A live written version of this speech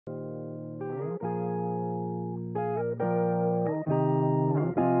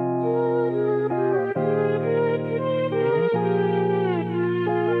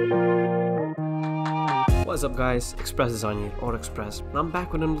What's up guys, Express Design here, or Express, and I'm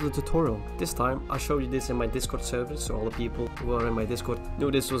back with another tutorial. This time I showed you this in my Discord server, so all the people who are in my Discord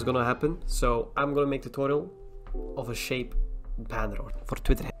knew this was gonna happen. So I'm gonna make a tutorial of a shape banner for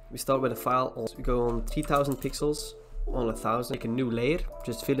Twitter. We start with a file, we go on 3000 pixels on 1000, make a new layer,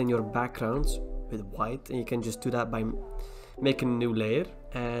 just fill in your backgrounds with white, and you can just do that by making a new layer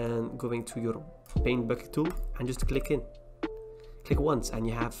and going to your paint bucket tool and just click once and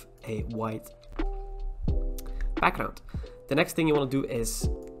you have a white background. The next thing you want to do is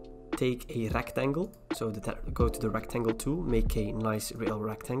take a rectangle, so go to the rectangle tool, make a nice real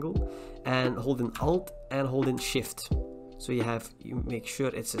rectangle, and hold in Alt and hold in Shift, so you make sure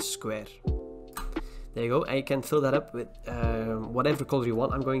it's a square. There you go, and you can fill that up with whatever color you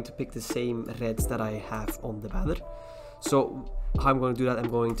want. I'm going to pick the same reds that I have on the banner. So how I'm going to do that, I'm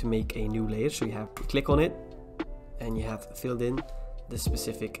going to make a new layer, so you click on it and you have filled in the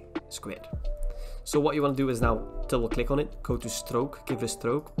specific square. So what you want to do is now double click on it, go to stroke, give it a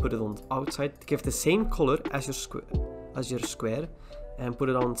stroke, put it on the outside, give the same color as your square, and put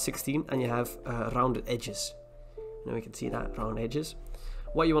it on 16, and you have rounded edges. Now we can see that round edges.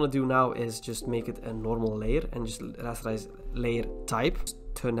 What you want to do now is just make it a normal layer and just rasterize layer type,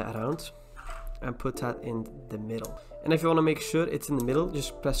 turn that around and put that in the middle. And if you want to make sure it's in the middle,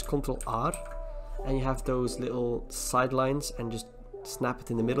 just press Ctrl R and you have those little sidelines, and just snap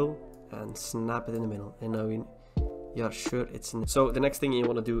it in the middle and snap it in the middle, and now you're sure it's in. So the next thing you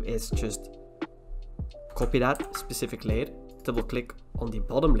want to do is just copy that specific layer, double click on the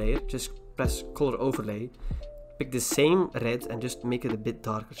bottom layer, just press color overlay, pick the same red and just make it a bit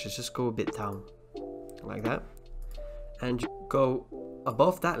darker, just go a bit down like that, and go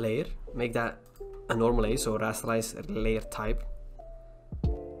above that layer, make that a normal layer, so rasterize layer type,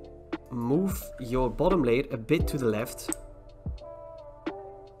 move your bottom layer a bit to the left,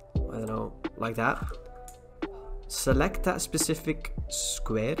 I don't know, like that. Select that specific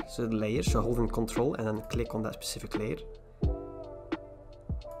square, so the layer, so holding Control and then click on that specific layer,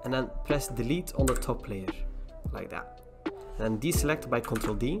 and then press delete on the top layer like that, and then deselect by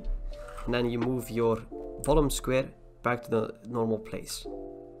Ctrl D, and then you move your bottom square back to the normal place,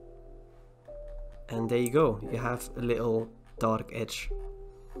 and there you go, you have a little dark edge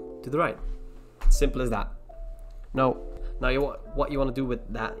to the right. Simple as that. Now what you want to do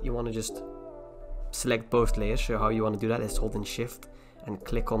with that, you want to just select both layers. So how you want to do that is hold in Shift and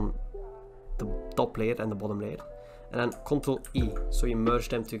click on the top layer and the bottom layer, and then Ctrl E, so you merge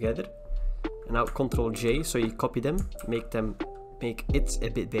them together, and now Ctrl J, so you copy them, make it a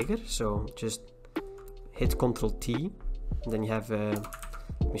bit bigger, so just hit Ctrl T, and then you have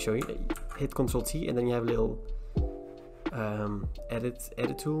let me show you, hit Ctrl T, and then you have a little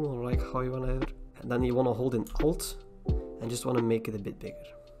edit tool, or like how you want to, and then you want to hold in Alt and just want to make it a bit bigger.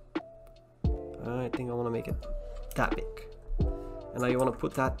 I think I want to make it that big, and now you want to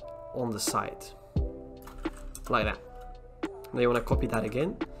put that on the side like that. Now you want to copy that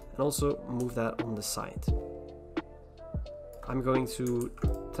again and also move that on the side. I'm going to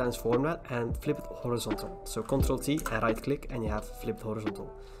transform that and flip it horizontal, so Ctrl T and right click and you have flipped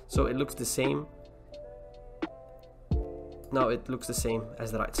horizontal, so it looks the same. Now it looks the same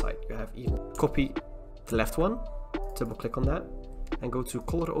as the right side. You have even copy the left one, double click on that and go to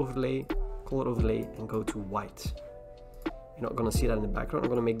color overlay and go to white. You're not gonna see that in the background. I'm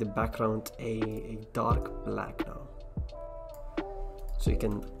gonna make the background a dark black now, so you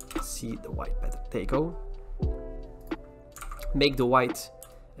can see the white better. There you go. Make the white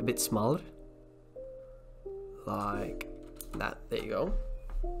a bit smaller like that. There you go.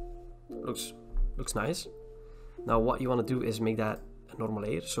 Looks nice. Now what you want to do is make that a normal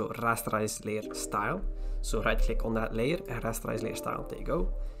layer, so rasterize layer style, so right click on that layer and rasterize layer style. There you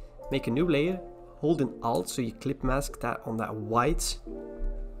go. Make a new layer, hold in Alt, so you clip mask that on that white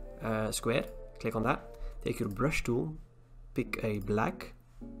square, click on that, take your brush tool, pick a black,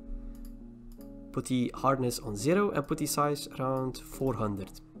 put the hardness on 0 and put the size around 400,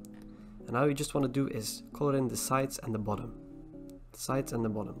 and now you just want to do is color in the sides and the bottom,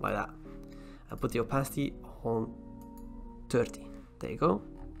 like that, and put the opacity on 30. There you go.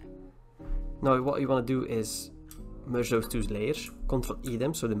 Now what you want to do is merge those two layers, Ctrl E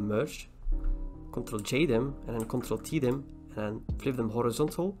them so they merge, Ctrl J them, and then Ctrl T them, and then flip them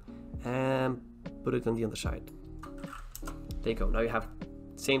horizontal and put it on the other side. There you go. Now you have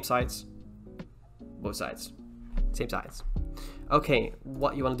same sides, both sides, same sides. Okay,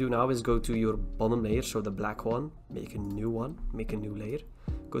 what you want to do now is go to your bottom layer, so the black one, make a new layer,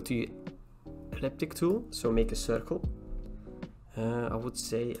 go to your elliptic tool, so make a circle, I would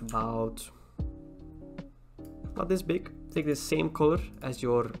say about not this big. Take the same color as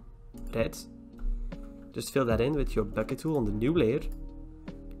your red just fill that in with your bucket tool on the new layer.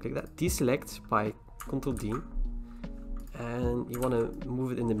 Click that, deselect by Ctrl D, and you want to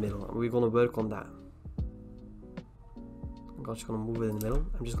move it in the middle. We're going to work on that. I'm just going to move it in the middle.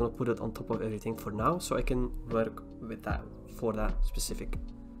 I'm just going to put it on top of everything for now, so I can work with that for that specific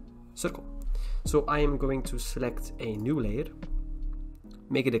circle. So I am going to select a new layer,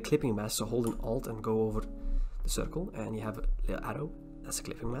 make it a clipping mask, so hold an Alt and go over the circle, and you have a little arrow. That's a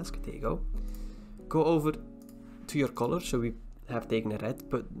clipping mask. There you go. Go over to your color. So we have taken a red,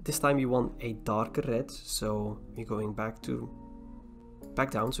 but this time you want a darker red, so you're going back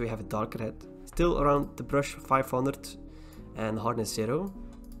down, so we have a darker red, still around the brush 500 and hardness 0,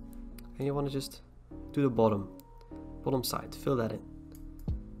 and you want to just do the bottom side, fill that in.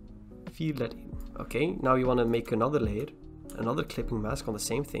 Okay, now you want to make another layer, another clipping mask on the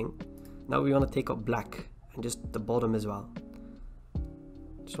same thing. Now we want to take up black and just the bottom as well.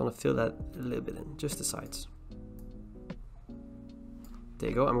 Just want to fill that a little bit in, just the sides. There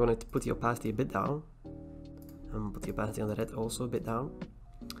you go. I'm going to put the opacity a bit down, and put the opacity on the red also a bit down.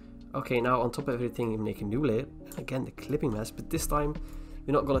 Okay, now on top of everything you make a new layer, and again the clipping mask, but this time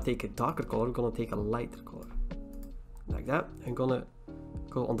we're not going to take a darker color, we're going to take a lighter color, like that. I'm going to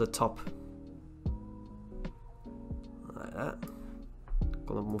go on the top, like that. I'm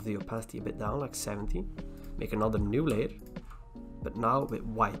going to move the opacity a bit down, like 70. Make another new layer, but now with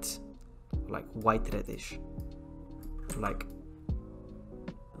white, like white reddish, like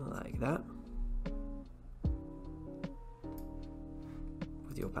that.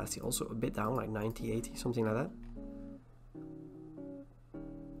 Put the opacity also a bit down, like 90, 80, something like that.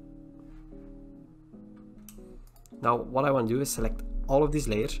 Now what I want to do is select all of these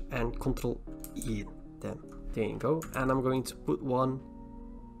layers and Ctrl E them. There you go. And I'm going to put one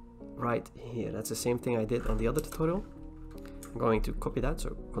right here. That's the same thing I did on the other tutorial. I'm going to copy that,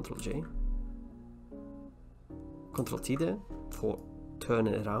 so Ctrl J, Ctrl T there for turn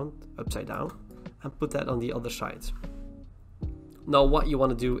it around upside down, and put that on the other side. Now what you want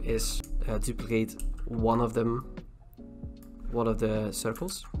to do is duplicate one of the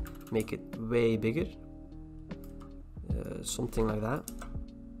circles, make it way bigger, something like that.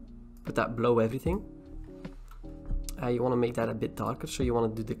 Put that below everything. You want to make that a bit darker, so you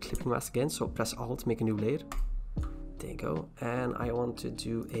want to do the clipping mask again, so press Alt, make a new layer. There you go. And I want to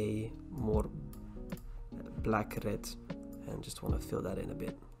do a more black red, and just want to fill that in a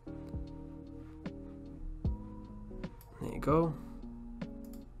bit. There you go.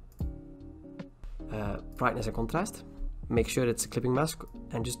 Brightness and contrast. Make sure it's a clipping mask,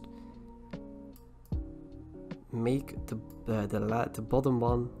 and just make the bottom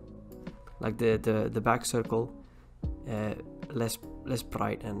one, like the back circle, less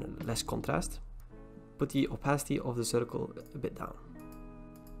bright and less contrast. Put the opacity of the circle a bit down,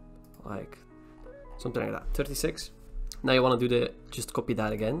 like something like that, 36. Now you want to do just copy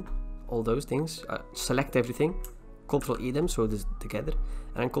that again, all those things, select everything, Ctrl E them so this together,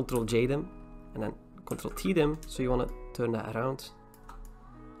 and then Ctrl J them, and then Ctrl T them, so you want to turn that around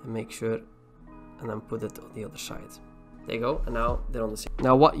and make sure, and then put it on the other side. There you go, and now they're on the same.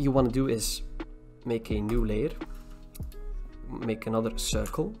 Now what you want to do is make a new layer, make another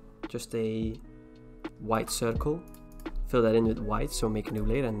circle, just a white circle, fill that in with white, so make a new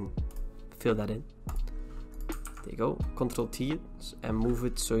layer and fill that in. There you go, Ctrl T and move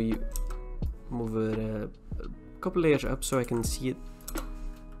it, so you move it a couple layers up so I can see it,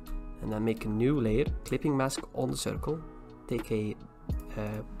 and then make a new layer, clipping mask on the circle, take a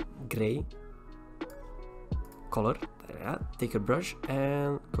gray color, take a brush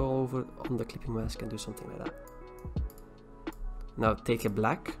and go over on the clipping mask and do something like that. Now take a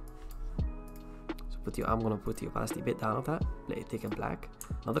black, so I'm gonna put the opacity a bit down of that, take a black,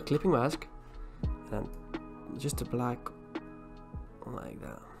 another clipping mask, and just a black like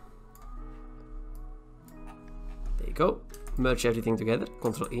that. There you go. Merge everything together,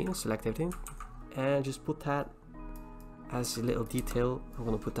 Ctrl E, select everything, and just put that as a little detail. I'm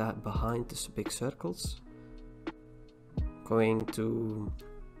gonna put that behind these big circles. Going to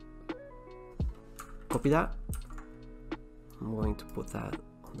copy that. I'm going to put that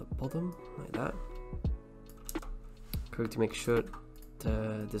on the bottom like that. Going to make sure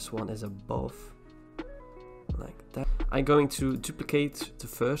this one is above, like that. I'm going to duplicate the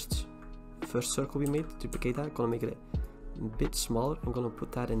first circle we made, duplicate that, gonna make it a bit smaller. I'm gonna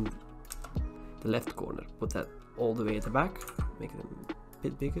put that in the left corner, put that all the way at the back, make it a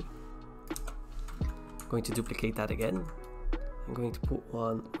bit bigger. Going to duplicate that again. I'm going to put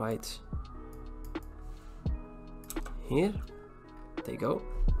one right here. There you go.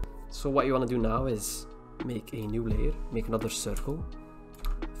 So what you want to do now is make a new layer, make another circle,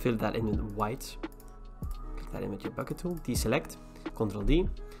 fill that in with white, that in with your bucket tool, deselect, Ctrl D,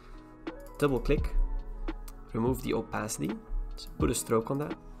 double click, remove the opacity, so put a stroke on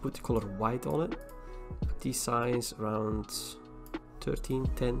that, put the color white on it, put the size around 13,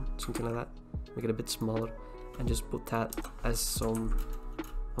 10, something like that, make it a bit smaller, and just put that as some,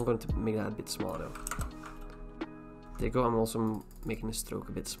 I'm going to make that a bit smaller though. There you go, I'm also making the stroke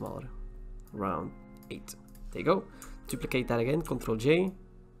a bit smaller, around 8. There you go. Duplicate that again, Ctrl J,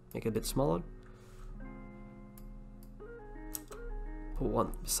 make it a bit smaller. Put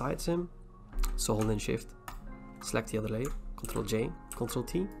one besides him, so hold in Shift, select the other layer, Ctrl J, Ctrl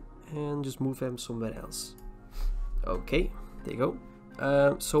T, and just move him somewhere else. Okay, there you go.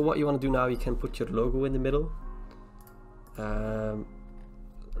 So what you want to do now, you can put your logo in the middle.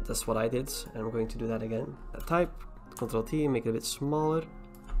 That's what I did, and I'm going to do that again. Type, Ctrl T, make it a bit smaller,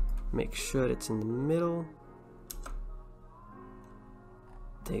 make sure it's in the middle.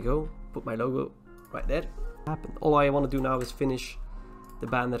 There you go, put my logo right there. All I want to do now is finish the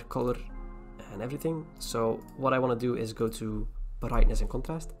banner color and everything. So what I want to do is go to brightness and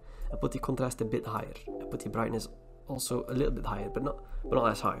contrast and put the contrast a bit higher, and put the brightness also a little bit higher, but not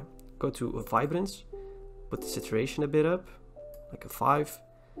as high. Go to vibrance, put the saturation a bit up, like a 5,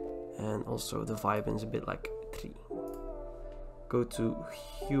 and also the vibrance a bit like 3. Go to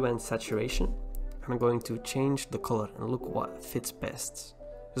hue and saturation, and I'm going to change the color and look what fits best.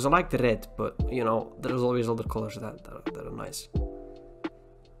 Because I like the red, but you know, there's always other colors that are nice.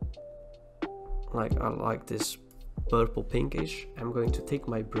 Like I like this purple pinkish. I'm going to take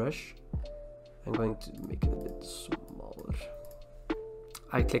my brush, I'm going to make it a bit smaller.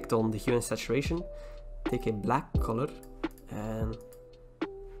 I clicked on the hue and saturation, take a black color, and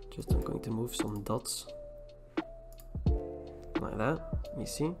just I'm going to move some dots like that, you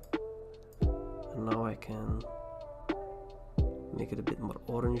see. And now I can make it a bit more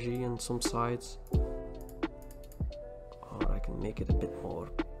orangey on some sides, or I can make it a bit more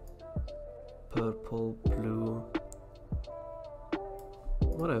purple, blue,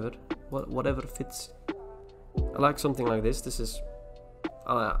 whatever fits. I like something like this. This is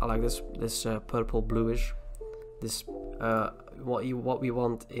I like this purple bluish. This what we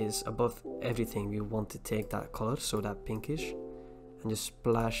want is above everything. We want to take that color, so that pinkish, and just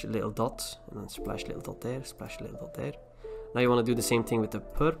splash a little dot, and then splash a little dot there, splash a little dot there. Now you want to do the same thing with the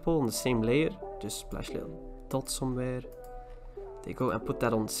purple on the same layer. Just splash a little dot somewhere. There you go, and put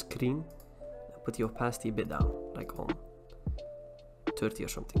that on screen. Put the opacity a bit down, like on 30 or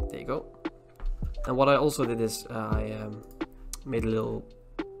something. There you go. And what I also did is I made a little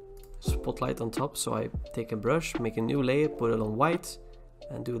spotlight on top. So I take a brush, make a new layer, put it on white,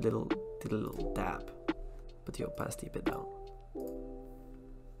 and do a little dab. Put the opacity a bit down.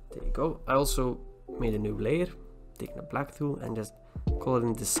 There you go. I also made a new layer, taking the black tool and just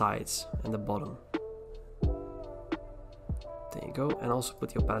coloring the sides and the bottom. There you go, and also put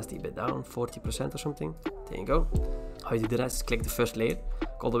the opacity a bit down, 40% or something. There you go. How you do that is click the first layer,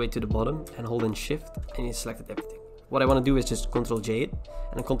 go all the way to the bottom, and hold in Shift, and you selected everything. What I want to do is just Ctrl J it,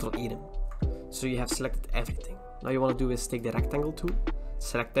 and then Ctrl E them. So you have selected everything. Now you want to do is take the rectangle tool,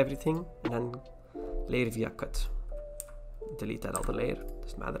 select everything, and then layer via cut. Delete that other layer,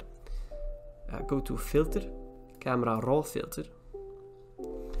 doesn't matter. Go to filter, camera raw filter,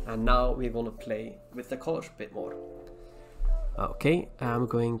 and now we're going to play with the colors a bit more. Okay, I'm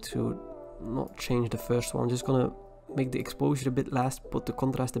going to not change the first one, just gonna make the exposure a bit less, put the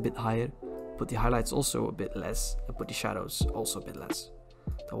contrast a bit higher, put the highlights also a bit less, and put the shadows also a bit less.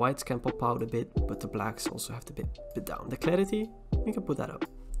 The whites can pop out a bit, but the blacks also have to be a bit down. The clarity, we can put that up.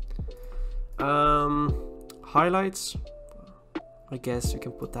 Highlights, I guess we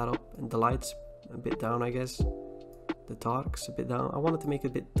can put that up, and the lights a bit down, I guess. The darks a bit down. I wanted to make it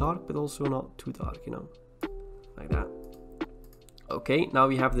a bit dark, but also not too dark, you know, like that. Okay, now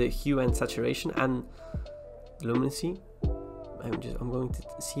we have the hue and saturation and luminosity. I'm going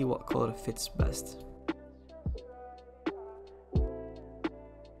to see what color fits best.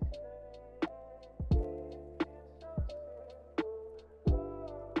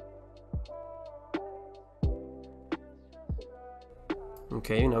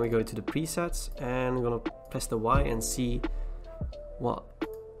 Okay, now we go to the presets, and I'm gonna press the Y and see what,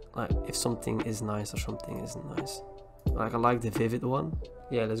 like, if something is nice or something isn't nice. Like, I like the vivid one.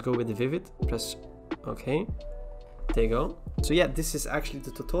 Yeah, let's go with the vivid. Press OK. There you go. So yeah, this is actually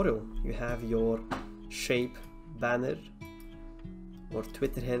the tutorial. You have your shape banner or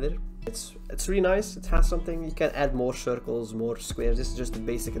Twitter header. It's really nice. It has something. You can add more circles, more squares. This is just a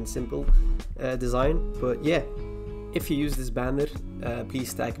basic and simple design. But yeah, if you use this banner,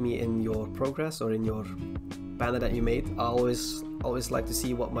 please tag me in your progress or in your banner that you made. I always like to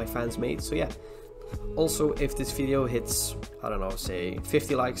see what my fans made. So yeah, Also, if this video hits, I don't know, say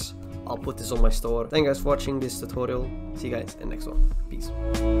 50 likes, I'll put this on my store. Thank you guys for watching this tutorial. See you guys in the next one. Peace.